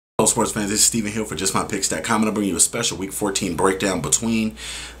Hello sports fans, this is Stephen Hill for JustMyPicks.com, and I'll bring you a special Week 14 breakdown between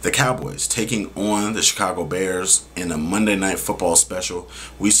the Cowboys taking on the Chicago Bears in a Monday Night Football special.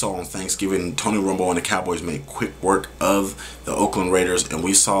 We saw on Thanksgiving Tony Romo and the Cowboys make quick work of the Oakland Raiders, and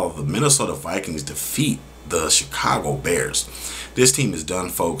we saw the Minnesota Vikings defeat the Chicago Bears. This team is done,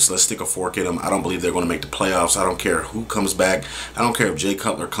 folks. Let's stick a fork in them. I don't believe they're going to make the playoffs. I don't care who comes back. I don't care if Jay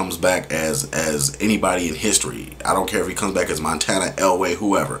Cutler comes back as anybody in history. I don't care if he comes back as Montana, Elway,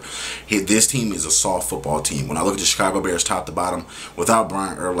 whoever. This team is a soft football team. When I look at the Chicago Bears top to bottom, without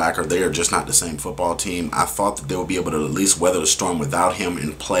Brian Urlacher, they are just not the same football team. I thought that they would be able to at least weather the storm without him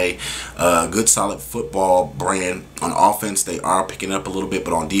and play a good, solid football brand. On offense, they are picking up a little bit,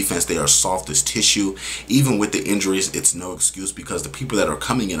 but on defense, they are soft as tissue. Even with the injuries, it's no excuse because the people that are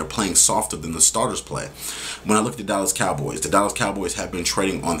coming in are playing softer than the starters play. When I look at the Dallas Cowboys have been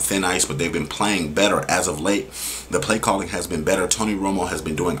trading on thin ice, but they've been playing better as of late. The play calling has been better. Tony Romo has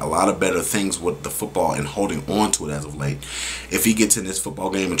been doing a lot of better things with the football and holding on to it as of late. If he gets in this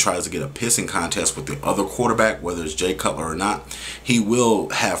football game and tries to get a pissing contest with the other quarterback, whether it's Jay Cutler or not, he will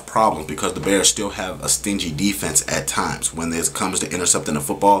have problems because the Bears still have a stingy defense at times when it comes to intercepting the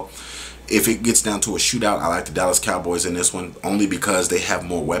football. If it gets down to a shootout, I like the Dallas Cowboys in this one only because they have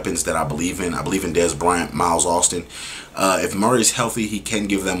more weapons that I believe in. I believe in Dez Bryant, Miles Austin. If Murray's healthy, he can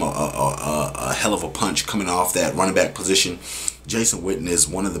give them a hell of a punch coming off that running back position. Jason Witten is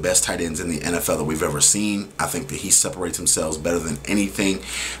one of the best tight ends in the NFL that we've ever seen. I think that he separates himself better than anything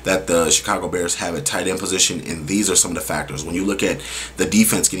that the Chicago Bears have at tight end position, and these are some of the factors. When you look at the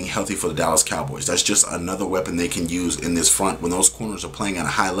defense getting healthy for the Dallas Cowboys, that's just another weapon they can use in this front. When those corners are playing at a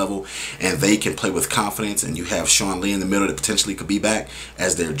high level and they can play with confidence, and you have Sean Lee in the middle that potentially could be back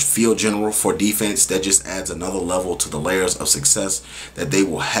as their field general for defense, that just adds another level to the layers of success that they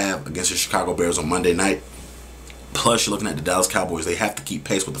will have against the Chicago Bears on Monday night. Plus, you're looking at the Dallas Cowboys. They have to keep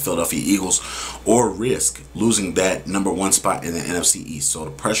pace with the Philadelphia Eagles or risk losing that #1 spot in the NFC East. So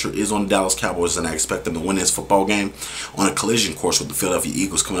the pressure is on the Dallas Cowboys, and I expect them to win this football game on a collision course with the Philadelphia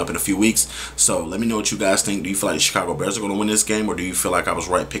Eagles coming up in a few weeks. So let me know what you guys think. Do you feel like the Chicago Bears are going to win this game, or do you feel like I was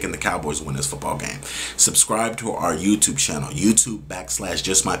right picking the Cowboys to win this football game? Subscribe to our YouTube channel,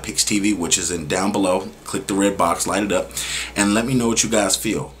 YouTube.com/JustMyPicksTV, which is down below. Click the red box, light it up, and let me know what you guys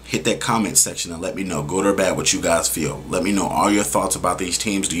feel. Hit that comment section and let me know, good or bad, what you guys feel. Let me know all your thoughts about these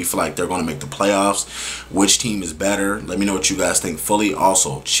teams. Do you feel like they're going to make the playoffs? Which team is better? Let me know what you guys think fully.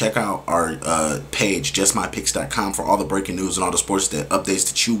 Also, check out our page, JustMyPicks.com, for all the breaking news and all the sports updates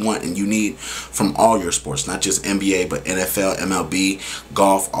that you want and you need from all your sports, not just NBA, but NFL, MLB,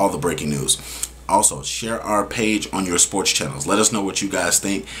 golf, all the breaking news. Also, share our page on your sports channels. Let us know what you guys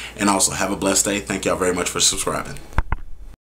think, and also have a blessed day. Thank y'all very much for subscribing.